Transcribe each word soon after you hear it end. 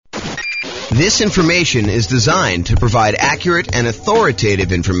This information is designed to provide accurate and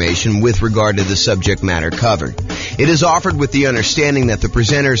authoritative information with regard to the subject matter covered. It is offered with the understanding that the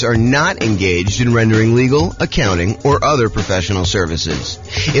presenters are not engaged in rendering legal, accounting, or other professional services.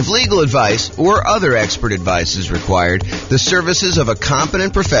 If legal advice or other expert advice is required, the services of a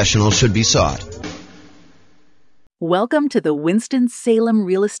competent professional should be sought. Welcome to the Winston-Salem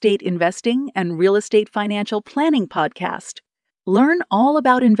Real Estate Investing and Real Estate Financial Planning Podcast. Learn all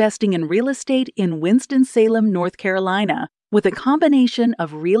about investing in real estate in Winston-Salem, North Carolina, with a combination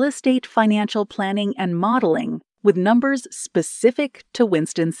of real estate financial planning and modeling with numbers specific to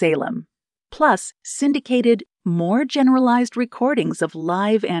Winston-Salem, plus syndicated, more generalized recordings of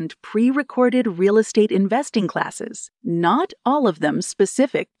live and pre-recorded real estate investing classes, not all of them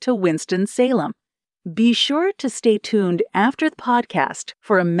specific to Winston-Salem. Be sure to stay tuned after the podcast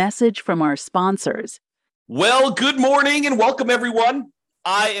for a message from our sponsors. Well, good morning and welcome, everyone.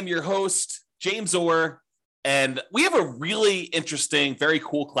 I am your host, James Orr, and we have a really interesting, very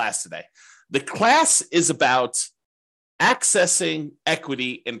cool class today. The class is about accessing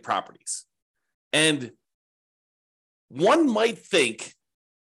equity in properties. And one might think,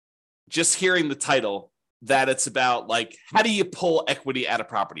 just hearing the title, that it's about like, how do you pull equity out of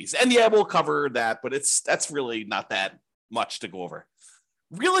properties? And yeah, we'll cover that, but that's really not that much to go over.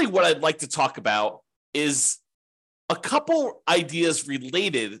 Really, what I'd like to talk about is a couple ideas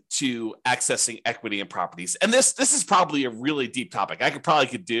related to accessing equity in properties. And this is probably a really deep topic. I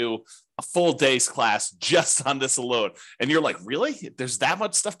could do a full day's class just on this alone. And you're like, really? There's that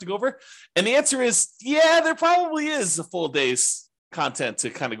much stuff to go over? And the answer is, yeah, there probably is a full day's content to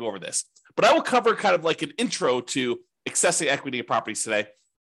kind of go over this. But I will cover kind of like an intro to accessing equity in properties today.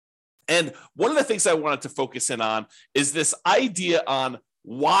 And one of the things I wanted to focus in on is this idea on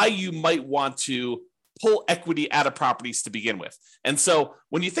why you might want to pull equity out of properties to begin with. And so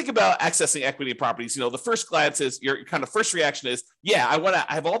when you think about accessing equity in properties, the first glance is your kind of first reaction is, yeah,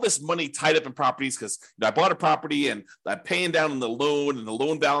 I have all this money tied up in properties because I bought a property and I'm paying down on the loan and the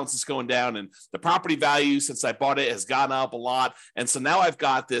loan balance is going down and the property value since I bought it has gone up a lot. And so now I've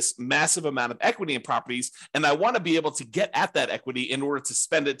got this massive amount of equity in properties and I want to be able to get at that equity in order to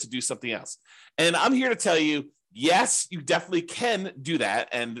spend it to do something else. And I'm here to tell you, yes, you definitely can do that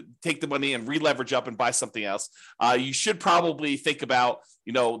and take the money and re-leverage up and buy something else. You should probably think about,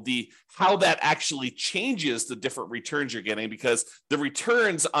 how that actually changes the different returns you're getting, because the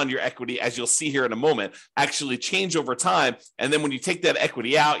returns on your equity, as you'll see here in a moment, actually change over time. And then when you take that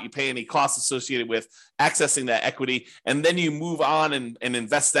equity out, you pay any costs associated with accessing that equity, and then you move on and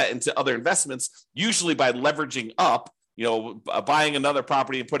invest that into other investments, usually by leveraging up, buying another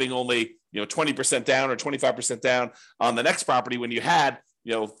property and putting only 20% down or 25% down on the next property when you had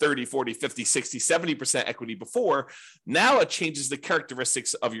 30, 40, 50, 60, 70% equity before. Now it changes the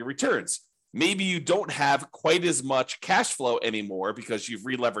characteristics of your returns. Maybe you don't have quite as much cash flow anymore because you've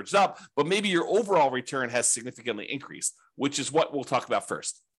re-leveraged up, but maybe your overall return has significantly increased, which is what we'll talk about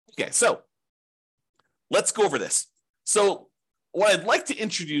first. Okay, so let's go over this. So what I'd like to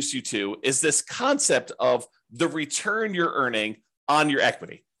introduce you to is this concept of the return you're earning on your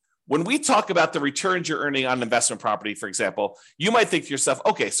equity. When we talk about the returns you're earning on an investment property, for example, you might think to yourself,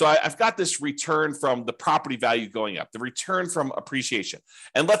 okay, so I've got this return from the property value going up, the return from appreciation.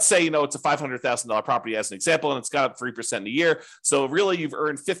 And let's say, it's a $500,000 property as an example, and it's got up 3% a year. So really you've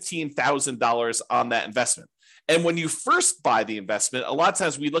earned $15,000 on that investment. And when you first buy the investment, a lot of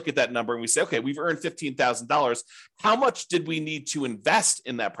times we look at that number and we say, okay, we've earned $15,000. How much did we need to invest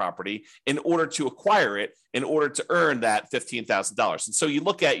in that property in order to acquire it, in order to earn that $15,000? And so you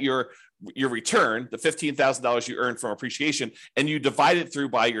look at your return, the $15,000 you earned from appreciation, and you divide it through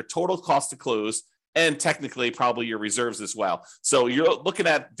by your total cost to close, and technically probably your reserves as well. So you're looking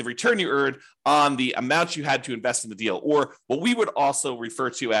at the return you earned on the amount you had to invest in the deal, or what we would also refer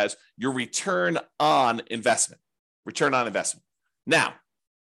to as your return on investment. Return on investment. Now,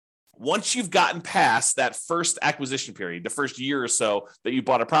 once you've gotten past that first acquisition period, the first year or so that you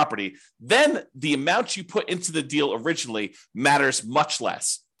bought a property, then the amount you put into the deal originally matters much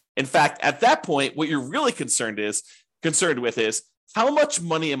less. In fact, at that point, what you're really concerned with is how much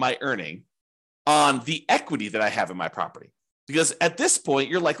money am I earning on the equity that I have in my property? Because at this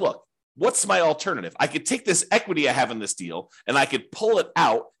point, you're like, look, what's my alternative? I could take this equity I have in this deal and I could pull it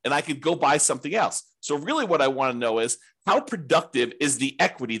out and I could go buy something else. So really what I want to know is, how productive is the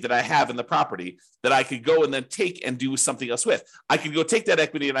equity that I have in the property that I could go and then take and do something else with? I could go take that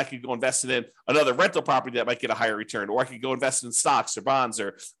equity and I could go invest it in another rental property that might get a higher return, or I could go invest in stocks or bonds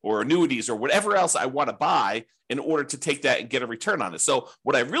or annuities or whatever else I want to buy in order to take that and get a return on it. So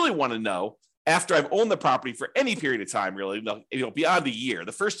what I really want to know after I've owned the property for any period of time, really, beyond a year.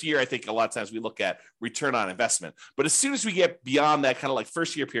 The first year, I think a lot of times we look at return on investment. But as soon as we get beyond that kind of like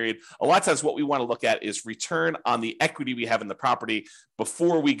first year period, a lot of times what we want to look at is return on the equity we have in the property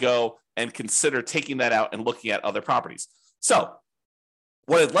before we go and consider taking that out and looking at other properties. So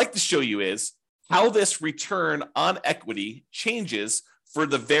what I'd like to show you is how this return on equity changes for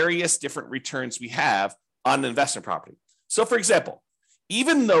the various different returns we have on an investment property. So for example,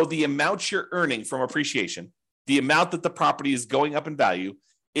 even though the amount you're earning from appreciation, the amount that the property is going up in value,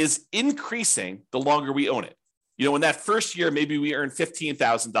 is increasing the longer we own it. In that first year, maybe we earned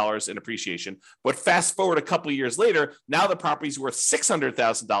 $15,000 in appreciation, but fast forward a couple of years later, now the property's worth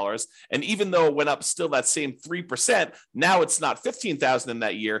 $600,000. And even though it went up still that same 3%, now it's not $15,000 in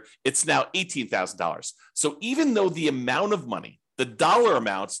that year, it's now $18,000. So even though the amount of money, the dollar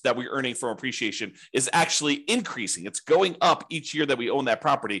amounts that we're earning from appreciation is actually increasing. It's going up each year that we own that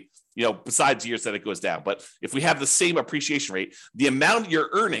property, besides years that it goes down. But if we have the same appreciation rate, the amount you're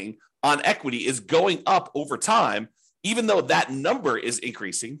earning on equity is going up over time, even though that number is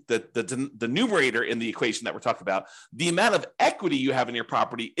increasing, the numerator in the equation that we're talking about, the amount of equity you have in your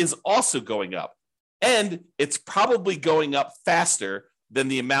property is also going up. And it's probably going up faster than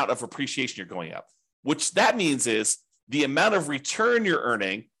the amount of appreciation you're going up, which that means is the amount of return you're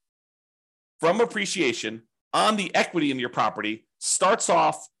earning from appreciation on the equity in your property starts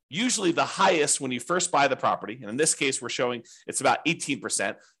off usually the highest when you first buy the property. And in this case, we're showing it's about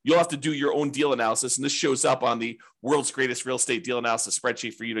 18%. You'll have to do your own deal analysis. And this shows up on the World's Greatest Real Estate Deal Analysis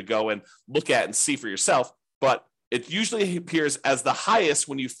spreadsheet for you to go and look at and see for yourself. But it usually appears as the highest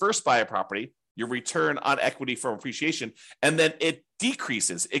when you first buy a property, your return on equity from appreciation, and then it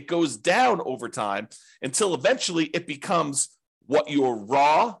decreases. It goes down over time until eventually it becomes what your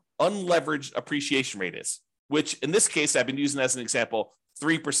raw, unleveraged appreciation rate is, which in this case, I've been using as an example,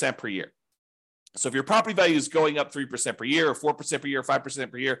 3% per year. So if your property value is going up 3% per year or 4% per year,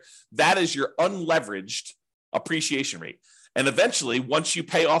 5% per year, that is your unleveraged appreciation rate. And eventually, once you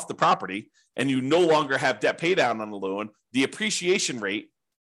pay off the property and you no longer have debt pay down on the loan, the appreciation rate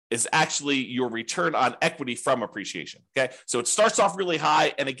is actually your return on equity from appreciation. Okay. So it starts off really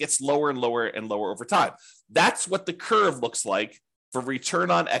high and it gets lower and lower and lower over time. That's what the curve looks like for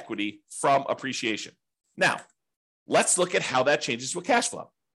return on equity from appreciation. Now, let's look at how that changes with cash flow.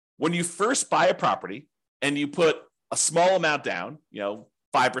 When you first buy a property and you put a small amount down, 5%,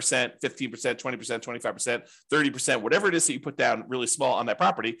 15%, 20%, 25%, 30%, whatever it is that you put down really small on that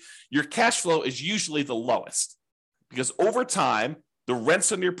property, your cash flow is usually the lowest because over time, the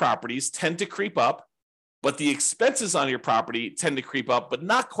rents on your properties tend to creep up, but the expenses on your property tend to creep up, but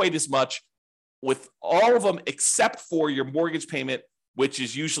not quite as much with all of them except for your mortgage payment, which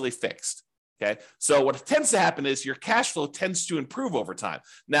is usually fixed. Okay. So what tends to happen is your cash flow tends to improve over time.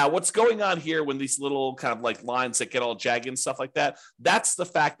 Now, what's going on here when these little kind of like lines that get all jagged and stuff like that, that's the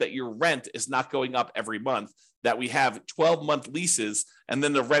fact that your rent is not going up every month, that we have 12-month leases and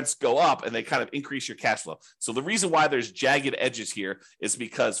then the rents go up and they kind of increase your cash flow. So the reason why there's jagged edges here is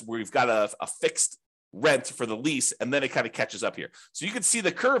because we've got a fixed rent for the lease and then it kind of catches up here. So you can see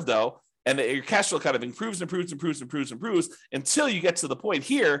the curve though, and your cash flow kind of improves until you get to the point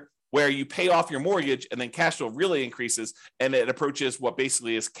here where you pay off your mortgage and then cash flow really increases and it approaches what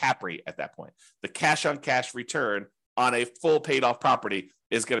basically is cap rate at that point. The cash on cash return on a full paid off property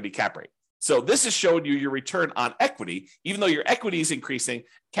is going to be cap rate. So this is showing you your return on equity. Even though your equity is increasing,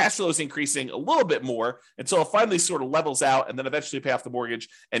 cash flow is increasing a little bit more until it finally sort of levels out and then eventually pay off the mortgage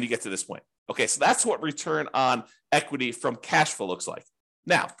and you get to this point. Okay, so that's what return on equity from cash flow looks like.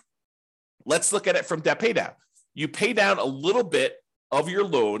 Now, let's look at it from debt pay down. You pay down a little bit of your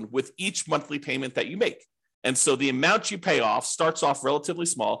loan with each monthly payment that you make. And so the amount you pay off starts off relatively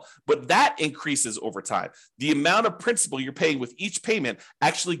small, but that increases over time. The amount of principal you're paying with each payment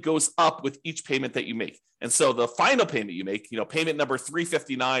actually goes up with each payment that you make. And so the final payment you make, payment number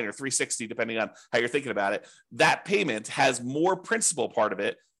 359 or 360, depending on how you're thinking about it, that payment has more principal part of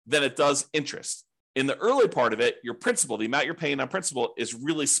it than it does interest. In the early part of it, your principal, the amount you're paying on principal is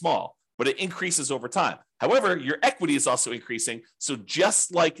really small, but it increases over time. However, your equity is also increasing. So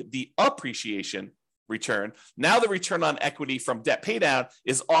just like the appreciation return, now the return on equity from debt pay down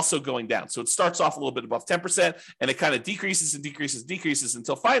is also going down. So it starts off a little bit above 10% and it kind of decreases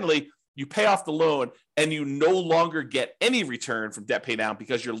until finally you pay off the loan and you no longer get any return from debt pay down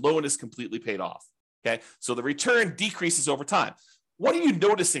because your loan is completely paid off. Okay. So the return decreases over time. What are you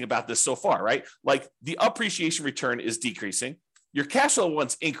noticing about this so far, right? Like the appreciation return is decreasing. Your cash flow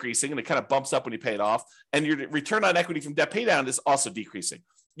one's increasing and it kind of bumps up when you pay it off. And your return on equity from debt pay down is also decreasing.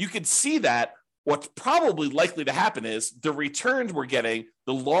 You can see that what's probably likely to happen is the returns we're getting,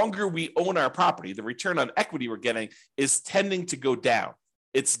 the longer we own our property, the return on equity we're getting is tending to go down.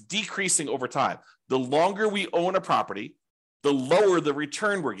 It's decreasing over time. The longer we own a property, the lower the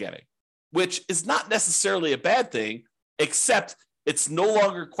return we're getting, which is not necessarily a bad thing, except it's no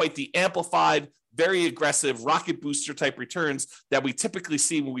longer quite the amplified, very aggressive rocket booster type returns that we typically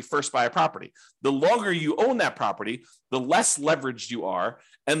see when we first buy a property. The longer you own that property, the less leveraged you are,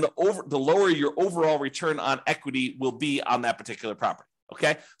 and the lower your overall return on equity will be on that particular property.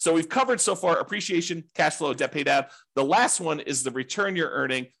 Okay, so we've covered so far appreciation, cash flow, debt pay down. The last one is the return you're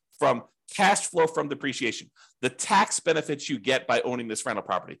earning from cash flow from depreciation, the tax benefits you get by owning this rental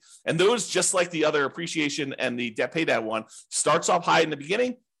property. And those, just like the other appreciation and the debt pay down one, starts off high in the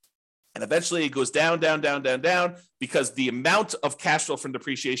beginning, and eventually it goes down, down, down, down, down, because the amount of cash flow from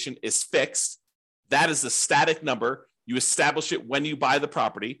depreciation is fixed. That is a static number. You establish it when you buy the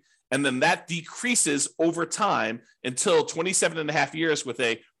property, and then that decreases over time until 27 and a half years with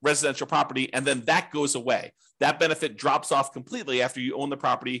a residential property, and then that goes away. That benefit drops off completely after you own the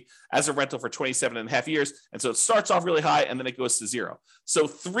property as a rental for 27 and a half years, and so it starts off really high, and then it goes to zero. So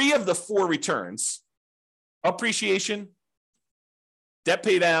 3 of the 4 returns, appreciation, debt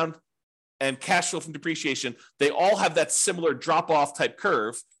pay down, and cash flow from depreciation, they all have that similar drop-off type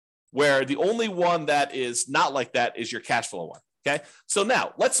curve, where the only one that is not like that is your cash flow one. Okay, so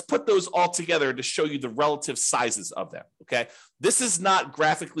now let's put those all together to show you the relative sizes of them. Okay, this is not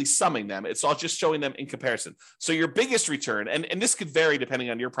graphically summing them, it's all just showing them in comparison. So your biggest return, and this could vary depending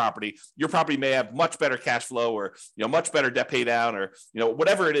on your property may have much better cash flow, or much better debt pay down, or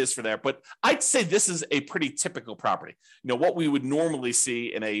whatever it is for there. But I'd say this is a pretty typical property, what we would normally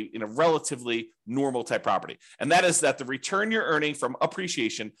see in a relatively normal type property. And that is that the return you're earning from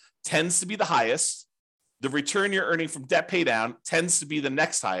appreciation tends to be the highest. The return you're earning from debt pay down tends to be the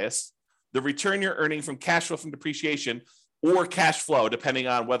next highest. The return you're earning from cash flow from depreciation or cash flow, depending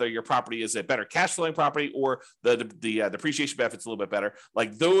on whether your property is a better cash flowing property or the depreciation benefit's a little bit better.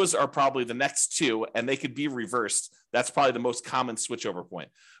 Like, those are probably the next 2, and they could be reversed. That's probably the most common switchover point.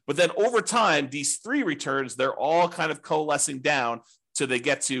 But then over time, these 3 returns, they're all kind of coalescing down till they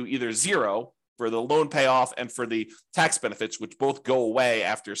get to either 0 for the loan payoff and for the tax benefits, which both go away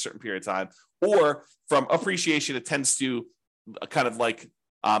after a certain period of time, or from appreciation, it tends to kind of like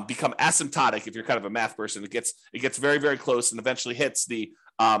become asymptotic. If you're kind of a math person, it gets very, very close and eventually hits the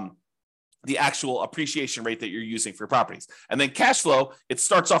actual appreciation rate that you're using for properties. And then cash flow, it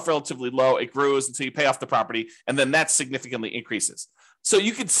starts off relatively low, it grows until you pay off the property, and then that significantly increases. So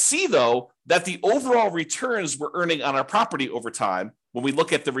you can see, though, that the overall returns we're earning on our property over time, when we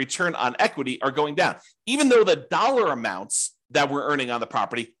look at the return on equity, are going down, even though the dollar amounts that we're earning on the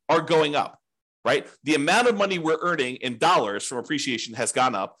property are going up, right? The amount of money we're earning in dollars from appreciation has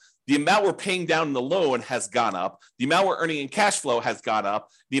gone up. The amount we're paying down in the loan has gone up. The amount we're earning in cash flow has gone up.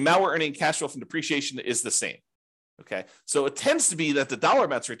 The amount we're earning in cash flow from depreciation is the same. Okay, so it tends to be that the dollar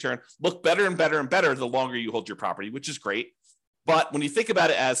amounts return look better and better and better the longer you hold your property, which is great. But when you think about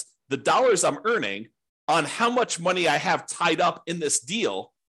it as the dollars I'm earning on how much money I have tied up in this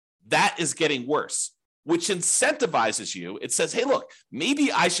deal, that is getting worse, which incentivizes you. It says, hey, look,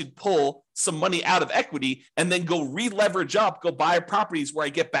 maybe I should pull some money out of equity and then go re-leverage up, go buy properties where I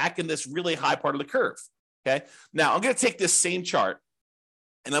get back in this really high part of the curve. Okay, now I'm going to take this same chart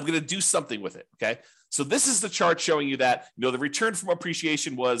and I'm going to do something with it. Okay, so this is the chart showing you that, the return from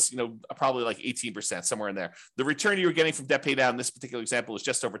appreciation was, probably like 18%, somewhere in there. The return you were getting from debt pay down in this particular example is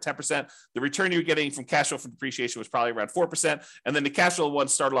just over 10%. The return you were getting from cash flow from depreciation was probably around 4%. And then the cash flow one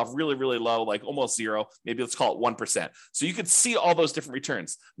started off really, really low, like almost 0. Maybe let's call it 1%. So you could see all those different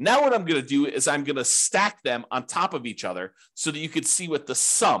returns. Now what I'm going to do is I'm going to stack them on top of each other so that you could see what the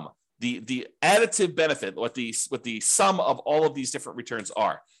sum, the additive benefit, what the sum of all of these different returns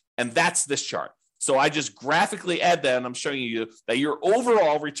are. And that's this chart. So I just graphically add that, and I'm showing you that your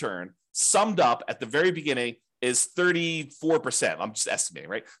overall return summed up at the very beginning is 34%. I'm just estimating,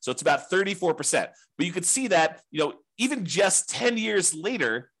 right? So it's about 34%. But you could see that, even just 10 years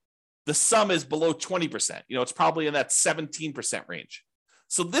later, the sum is below 20%. It's probably in that 17% range.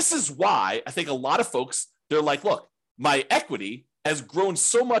 So this is why I think a lot of folks, they're like, look, my equity has grown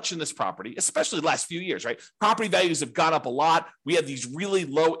so much in this property, especially the last few years, right? Property values have gone up a lot. We have these really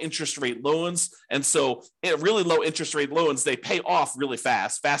low interest rate loans. And so really low interest rate loans, they pay off really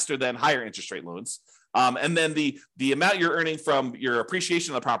fast, faster than higher interest rate loans. And then the amount you're earning from your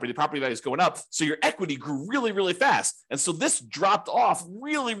appreciation of the property value is going up. So your equity grew really, really fast. And so this dropped off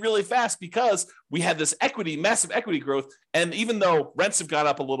really, really fast because we had this massive equity growth. And even though rents have gone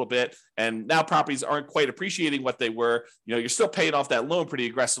up a little bit and now properties aren't quite appreciating what they were, you're still paying off that loan pretty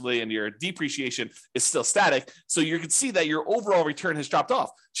aggressively and your depreciation is still static. So you can see that your overall return has dropped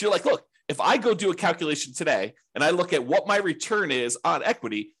off. So you're like, look, if I go do a calculation today and I look at what my return is on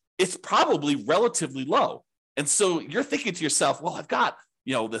equity, it's probably relatively low. And so you're thinking to yourself, well, I've got,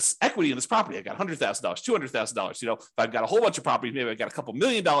 this equity in this property. I got $100,000, $200,000. If I've got a whole bunch of properties, maybe I've got a couple $1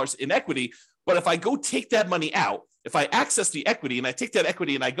 million in equity. But if I go take that money out, if I access the equity and I take that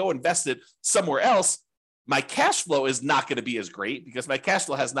equity and I go invest it somewhere else, my cash flow is not going to be as great because my cash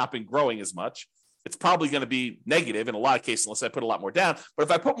flow has not been growing as much. It's probably going to be negative in a lot of cases unless I put a lot more down. But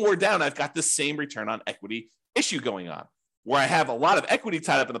if I put more down, I've got the same return on equity issue going on, where I have a lot of equity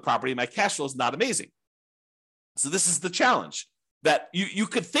tied up in the property, my cash flow is not amazing. So this is the challenge that you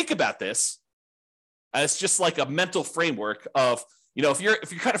could think about this as just like a mental framework of, if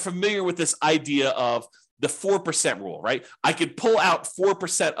you're kind of familiar with this idea of the 4% rule, right? I could pull out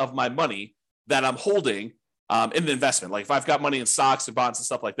 4% of my money that I'm holding in the investment. Like if I've got money in stocks and bonds and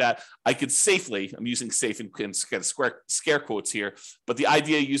stuff like that, I could safely, I'm using safe in kind of scare quotes here, but the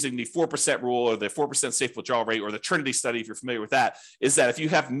idea using the 4% rule or the 4% safe withdrawal rate or the Trinity study, if you're familiar with that, is that if you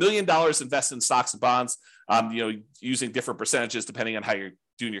have $1 million invested in stocks and bonds, using different percentages depending on how you're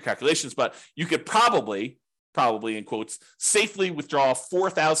doing your calculations, but you could probably in quotes, safely withdraw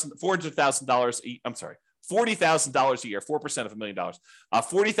 $400,000. I'm sorry. $40,000 a year, 4% of $1 million,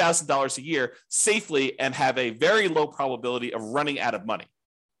 $40,000 a year safely and have a very low probability of running out of money.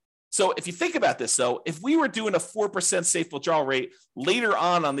 So if you think about this, though, if we were doing a 4% safe withdrawal rate later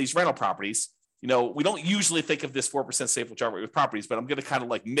on these rental properties, we don't usually think of this 4% safe withdrawal rate with properties, but I'm going to kind of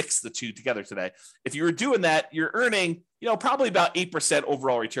like mix the two together today. If you were doing that, you're earning, probably about 8%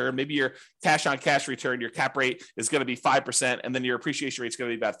 overall return. Maybe your cash on cash return, your cap rate is going to be 5%, and then your appreciation rate is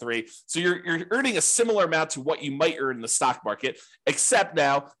going to be about 3%. So you're earning a similar amount to what you might earn in the stock market, except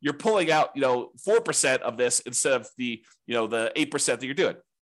now you're pulling out, 4% of this instead of the 8% that you're doing.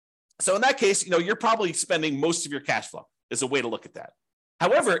 So in that case, you're probably spending most of your cash flow is a way to look at that.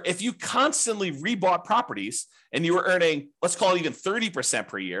 However, if you constantly rebought properties and you were earning, let's call it even 30%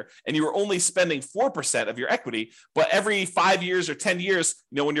 per year, and you were only spending 4% of your equity, but every 5 years or 10 years,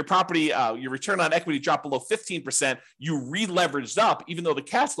 when your property, your return on equity dropped below 15%, you re-leveraged up, even though the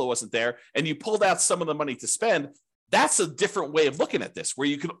cash flow wasn't there, and you pulled out some of the money to spend. That's a different way of looking at this, where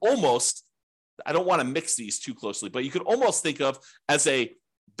you could almost, I don't want to mix these too closely, but you could almost think of as a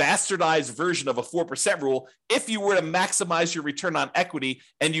bastardized version of a 4% rule if you were to maximize your return on equity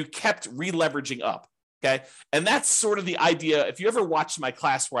and you kept re-leveraging up, okay? And that's sort of the idea. If you ever watched my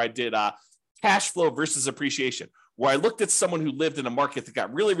class where I did cash flow versus appreciation, where I looked at someone who lived in a market that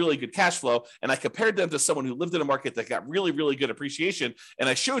got really, really good cash flow, and I compared them to someone who lived in a market that got really, really good appreciation, and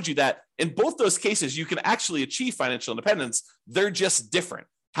I showed you that in both those cases, you can actually achieve financial independence. They're just different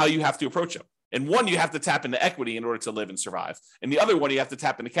how you have to approach them. And one, you have to tap into equity in order to live and survive. And the other one, you have to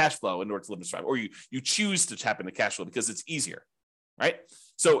tap into cash flow in order to live and survive. Or you choose to tap into cash flow because it's easier, right?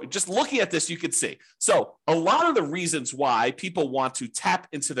 So just looking at this, you could see. So a lot of the reasons why people want to tap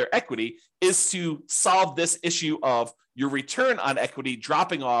into their equity is to solve this issue of your return on equity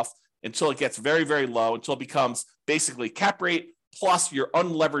dropping off until it gets very, very low, until it becomes basically cap rate plus your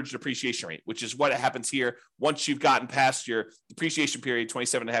unleveraged depreciation rate, which is what happens here once you've gotten past your depreciation period,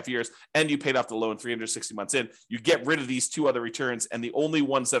 27 and a half years, and you paid off the loan 360 months in. You get rid of these two other returns, and the only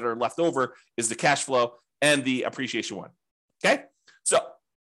ones that are left over is the cash flow and the appreciation one. Okay? So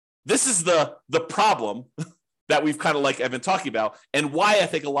this is the problem that we've kind of like I've been talking about, and why I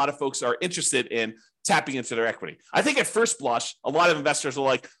think a lot of folks are interested in tapping into their equity. I think at first blush, a lot of investors are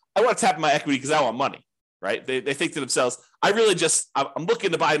like, I want to tap my equity because I want money. Right? They think to themselves, I'm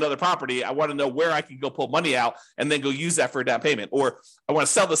looking to buy another property. I want to know where I can go pull money out and then go use that for a down payment. Or I want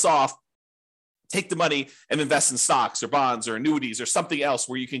to sell this off, take the money and invest in stocks or bonds or annuities or something else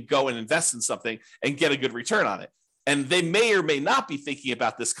where you can go and invest in something and get a good return on it. And they may or may not be thinking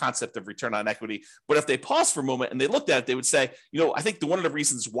about this concept of return on equity. But if they pause for a moment and they looked at it, they would say, I think one of the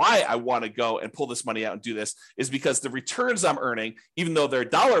reasons why I want to go and pull this money out and do this is because the returns I'm earning, even though their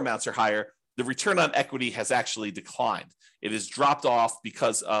dollar amounts are higher, the return on equity has actually declined. It has dropped off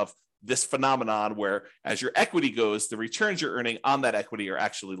because of this phenomenon where as your equity goes, the returns you're earning on that equity are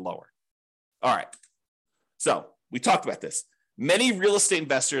actually lower. All right. So we talked about this. Many real estate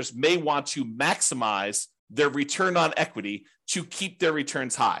investors may want to maximize their return on equity to keep their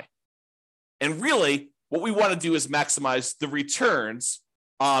returns high. And really, what we want to do is maximize the returns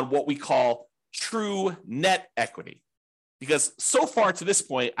on what we call true net equity. Because so far to this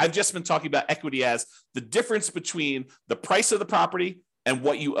point, I've just been talking about equity as the difference between the price of the property and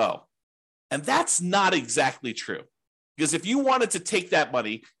what you owe. And that's not exactly true. Because if you wanted to take that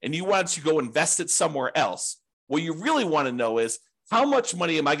money and you wanted to go invest it somewhere else, what you really want to know is how much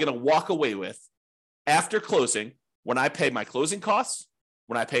money am I going to walk away with after closing when I pay my closing costs,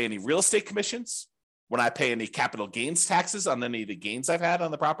 when I pay any real estate commissions, when I pay any capital gains taxes on any of the gains I've had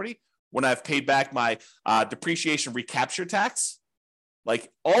on the property, when I've paid back my depreciation recapture tax.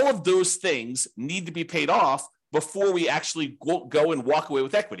 Like all of those things need to be paid off before we actually go and walk away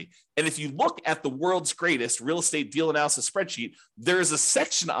with equity. And if you look at the world's greatest real estate deal analysis spreadsheet, there is a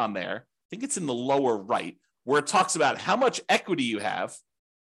section on there, I think it's in the lower right, where it talks about how much equity you have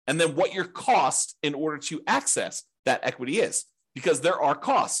and then what your cost in order to access that equity is. Because there are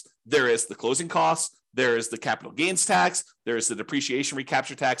costs. There is the closing costs, there is the capital gains tax, there is the depreciation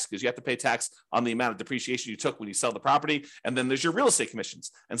recapture tax because you have to pay tax on the amount of depreciation you took when you sell the property, and then there's your real estate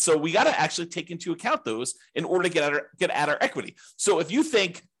commissions. And so we got to actually take into account those in order to get at our equity. So if you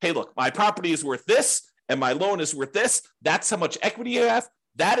think, hey, look, my property is worth this and my loan is worth this, that's how much equity you have.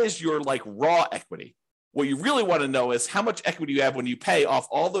 That is your like raw equity. What you really want to know is how much equity you have when you pay off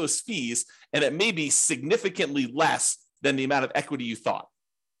all those fees, and it may be significantly less than the amount of equity you thought.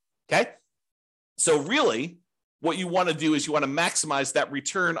 Okay? So really, what you want to do is you want to maximize that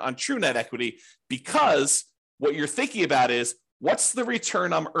return on true net equity, because what you're thinking about is what's the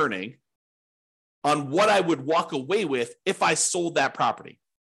return I'm earning on what I would walk away with if I sold that property?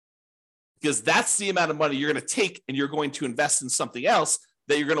 Because that's the amount of money you're going to take and you're going to invest in something else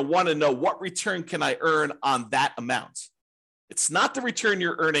that you're going to want to know what return can I earn on that amount. It's not the return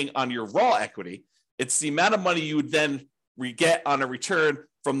you're earning on your raw equity. It's the amount of money you would then get on a return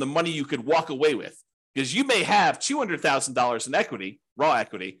from the money you could walk away with. Because you may have $200,000 in equity, raw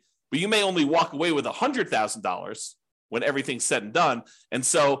equity, but you may only walk away with $100,000 when everything's said and done. And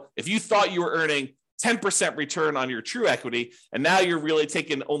so if you thought you were earning 10% return on your true equity, and now you're really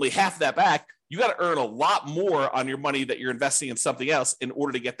taking only half of that back, you got to earn a lot more on your money that you're investing in something else in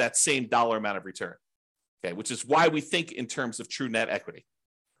order to get that same dollar amount of return. Okay, which is why we think in terms of true net equity.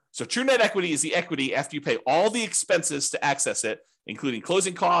 So true net equity is the equity after you pay all the expenses to access it, including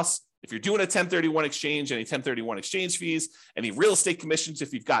closing costs. If you're doing a 1031 exchange, any 1031 exchange fees, any real estate commissions,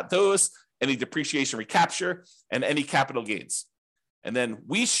 if you've got those, any depreciation recapture, and any capital gains. And then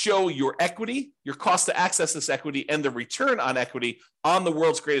we show your equity, your cost to access this equity, and the return on equity on the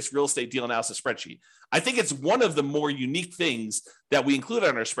world's greatest real estate deal analysis spreadsheet. I think it's one of the more unique things that we include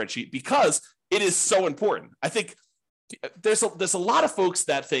on our spreadsheet because it is so important. I think there's a lot of folks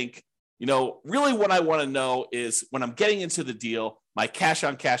that think, you know, really what I want to know is when I'm getting into the deal, my cash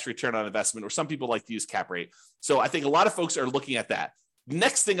on cash return on investment, or some people like to use cap rate. So I think a lot of folks are looking at that.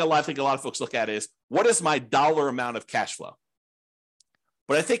 Next thing I think a lot of folks look at is what is my dollar amount of cash flow?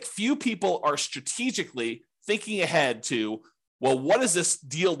 But I think few people are strategically thinking ahead to, well, what does this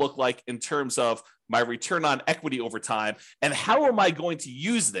deal look like in terms of my return on equity over time? And how am I going to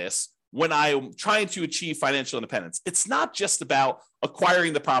use this when I'm trying to achieve financial independence? It's not just about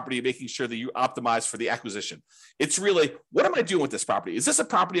acquiring the property and making sure that you optimize for the acquisition. It's really, what am I doing with this property? Is this a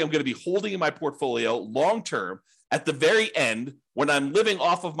property I'm going to be holding in my portfolio long-term at the very end when I'm living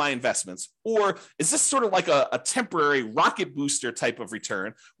off of my investments? Or is this sort of like a temporary rocket booster type of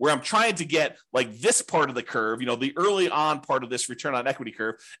return where I'm trying to get like this part of the curve, you know, the early on part of this return on equity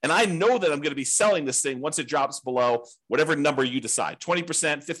curve. And I know that I'm going to be selling this thing once it drops below whatever number you decide,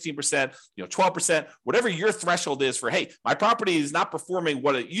 20%, 15%, 12%, whatever your threshold is for, hey, my property is not performing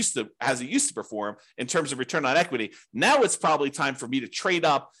what it used to perform in terms of return on equity. Now it's probably time for me to trade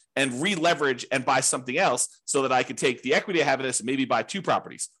up and re-leverage and buy something else so that I can take the equity I have in this and maybe buy 2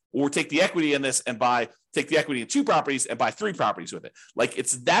 properties, or take the equity in this and take the equity in 2 properties and buy 3 properties with it. Like,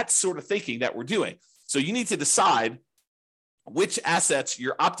 it's that sort of thinking that we're doing. So you need to decide which assets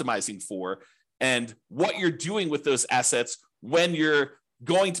you're optimizing for and what you're doing with those assets when you're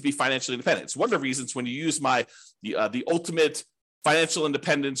going to be financially independent. It's one of the reasons when you use the ultimate financial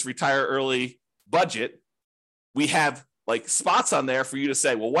independence, retire early budget, we have like spots on there for you to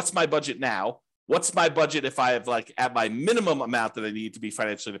say, well, what's my budget now? What's my budget if I have like at my minimum amount that I need to be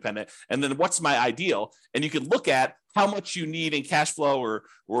financially independent? And then what's my ideal? And you can look at how much you need in cash flow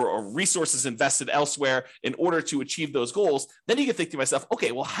or resources invested elsewhere in order to achieve those goals. Then you can think to myself,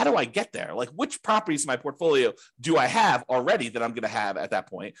 okay, well, how do I get there? Like, which properties in my portfolio do I have already that I'm going to have at that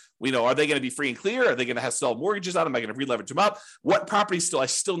point? You know, are they going to be free and clear? Are they going to have sell mortgages on them? Am I going to re-leverage them up? What properties do I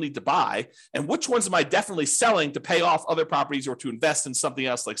still need to buy? And which ones am I definitely selling to pay off other properties or to invest in something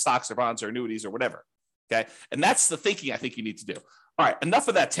else like stocks or bonds or annuities or whatever? Okay. And that's the thinking I think you need to do. All right. Enough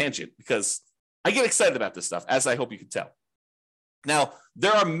of that tangent, because I get excited about this stuff, as I hope you can tell. Now,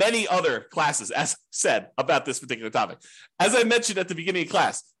 there are many other classes, as said, about this particular topic. As I mentioned at the beginning of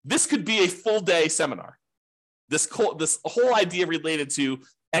class, this could be a full day seminar. This whole idea related to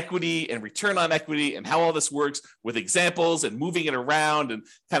equity and return on equity and how all this works with examples and moving it around and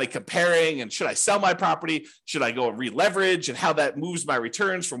kind of comparing, and should I sell my property? Should I go and re-leverage, and how that moves my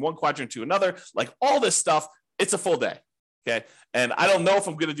returns from one quadrant to another? Like all this stuff, it's a full day. Okay. And I don't know if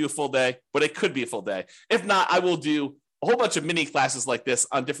I'm going to do a full day, but it could be a full day. If not, I will do a whole bunch of mini classes like this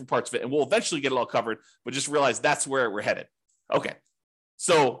on different parts of it, and we'll eventually get it all covered, but just realize that's where we're headed. Okay.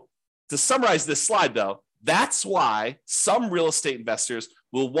 So to summarize this slide though, that's why some real estate investors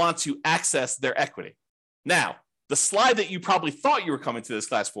will want to access their equity. Now, the slide that you probably thought you were coming to this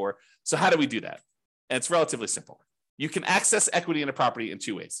class for, so how do we do that? And it's relatively simple. You can access equity in a property in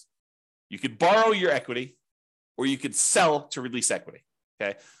two ways. You could borrow your equity, or you could sell to release equity,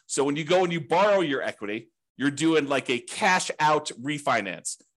 okay? So when you go and you borrow your equity, you're doing like a cash out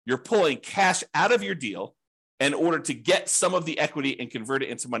refinance. You're pulling cash out of your deal in order to get some of the equity and convert it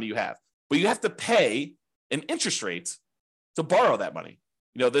into money you have. But you have to pay an interest rate to borrow that money.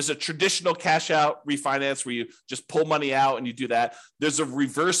 You know, there's a traditional cash out refinance where you just pull money out and you do that. There's a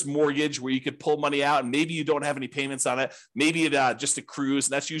reverse mortgage where you could pull money out and maybe you don't have any payments on it. Maybe it just accrues.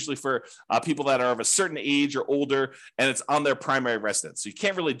 And that's usually for people that are of a certain age or older, and it's on their primary residence. So you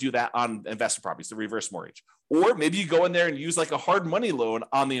can't really do that on investment properties, the reverse mortgage. Or maybe you go in there and use like a hard money loan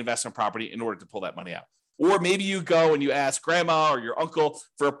on the investment property in order to pull that money out. Or maybe you go and you ask grandma or your uncle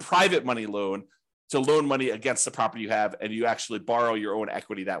for a private money loan to loan money against the property you have, and you actually borrow your own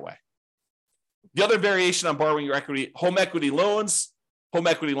equity that way. The other variation on borrowing your equity, home equity loans, home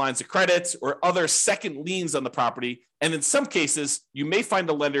equity lines of credit, or other second liens on the property. And in some cases, you may find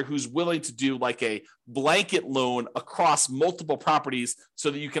a lender who's willing to do like a blanket loan across multiple properties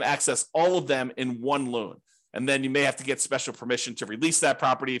so that you can access all of them in one loan. And then you may have to get special permission to release that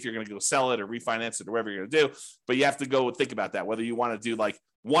property if you're going to go sell it or refinance it or whatever you're going to do. But you have to go and think about that, whether you want to do like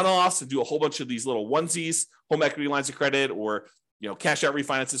one-offs and do a whole bunch of these little onesies, home equity lines of credit, or cash out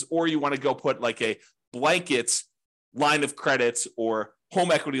refinances, or you want to go put like a blanket line of credit or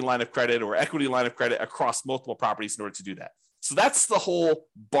home equity line of credit or equity line of credit across multiple properties in order to do that. So that's the whole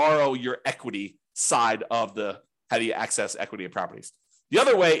borrow your equity side of the how do you access equity in properties. The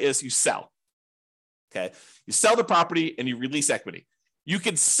other way is you sell. Okay, you sell the property and you release equity. You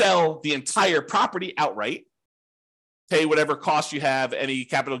can sell the entire property outright, pay whatever cost you have, any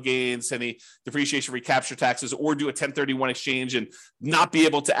capital gains, any depreciation, recapture taxes, or do a 1031 exchange and not be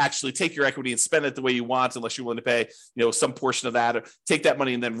able to actually take your equity and spend it the way you want unless you're willing to pay, some portion of that, or take that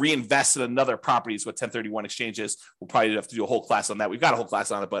money and then reinvest in another property is what 1031 exchange is. We'll probably have to do a whole class on that. We've got a whole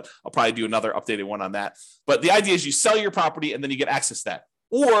class on it, but I'll probably do another updated one on that. But the idea is you sell your property and then you get access to that.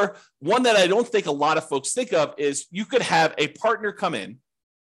 Or one that I don't think a lot of folks think of is you could have a partner come in,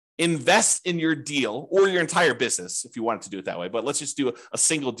 invest in your deal or your entire business if you wanted to do it that way. But let's just do a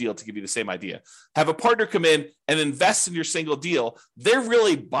single deal to give you the same idea. Have a partner come in and invest in your single deal. They're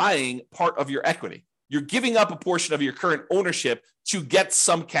really buying part of your equity. You're giving up a portion of your current ownership to get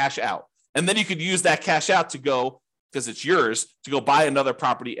some cash out. And then you could use that cash out to go, because it's yours, to go buy another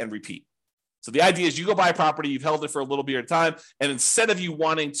property and repeat. So the idea is you go buy a property, you've held it for a little bit of time, and instead of you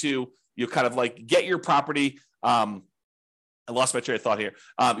wanting to, kind of like get your property, I lost my train of thought here.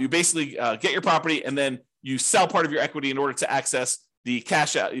 You basically get your property and then you sell part of your equity in order to access the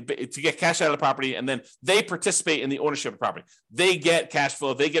cash out, to get cash out of the property, and then they participate in the ownership of the property. They get cash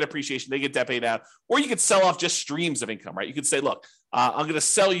flow, they get appreciation, they get debt paid out, or you could sell off just streams of income, right? You could say, look, I'm going to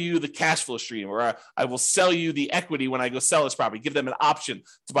sell you the cash flow stream, or I will sell you the equity when I go sell this property, give them an option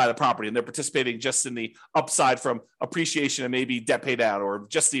to buy the property, and they're participating just in the upside from appreciation and maybe debt paid out or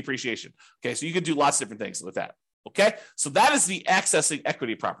just the appreciation. Okay, so you could do lots of different things with that. Okay, so that is the accessing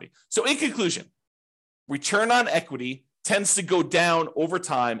equity property. So in conclusion, return on equity tends to go down over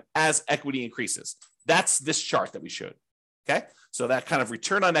time as equity increases. That's this chart that we showed. Okay, so that kind of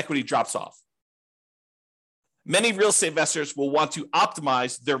return on equity drops off. Many real estate investors will want to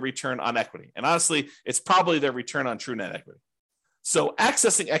optimize their return on equity. And honestly, it's probably their return on true net equity. So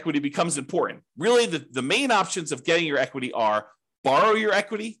accessing equity becomes important. Really, the main options of getting your equity are borrow your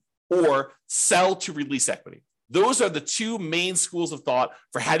equity or sell to release equity. Those are the two main schools of thought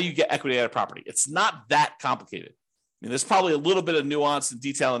for how do you get equity out of property. It's not that complicated. I mean, there's probably a little bit of nuance and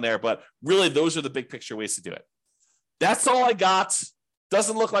detail in there, but really those are the big picture ways to do it. That's all I got.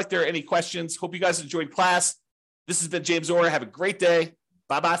 Doesn't look like there are any questions. Hope you guys enjoyed class. This has been James Orr. Have a great day.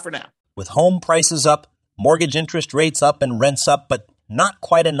 Bye-bye for now. With home prices up, mortgage interest rates up, and rents up, but not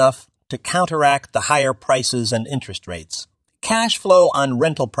quite enough to counteract the higher prices and interest rates, cash flow on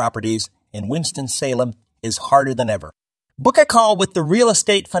rental properties in Winston-Salem is harder than ever. Book a call with the Real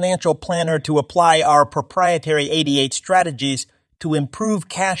Estate Financial Planner to apply our proprietary 88 strategies to improve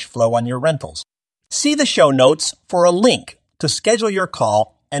cash flow on your rentals. See the show notes for a link to schedule your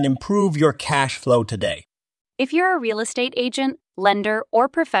call and improve your cash flow today. If you're a real estate agent, lender, or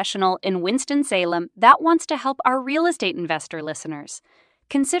professional in Winston-Salem that wants to help our real estate investor listeners,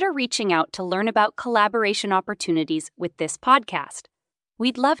 consider reaching out to learn about collaboration opportunities with this podcast.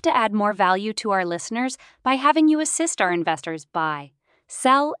 We'd love to add more value to our listeners by having you assist our investors buy,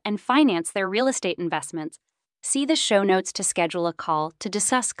 sell, and finance their real estate investments. See the show notes to schedule a call to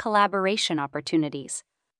discuss collaboration opportunities.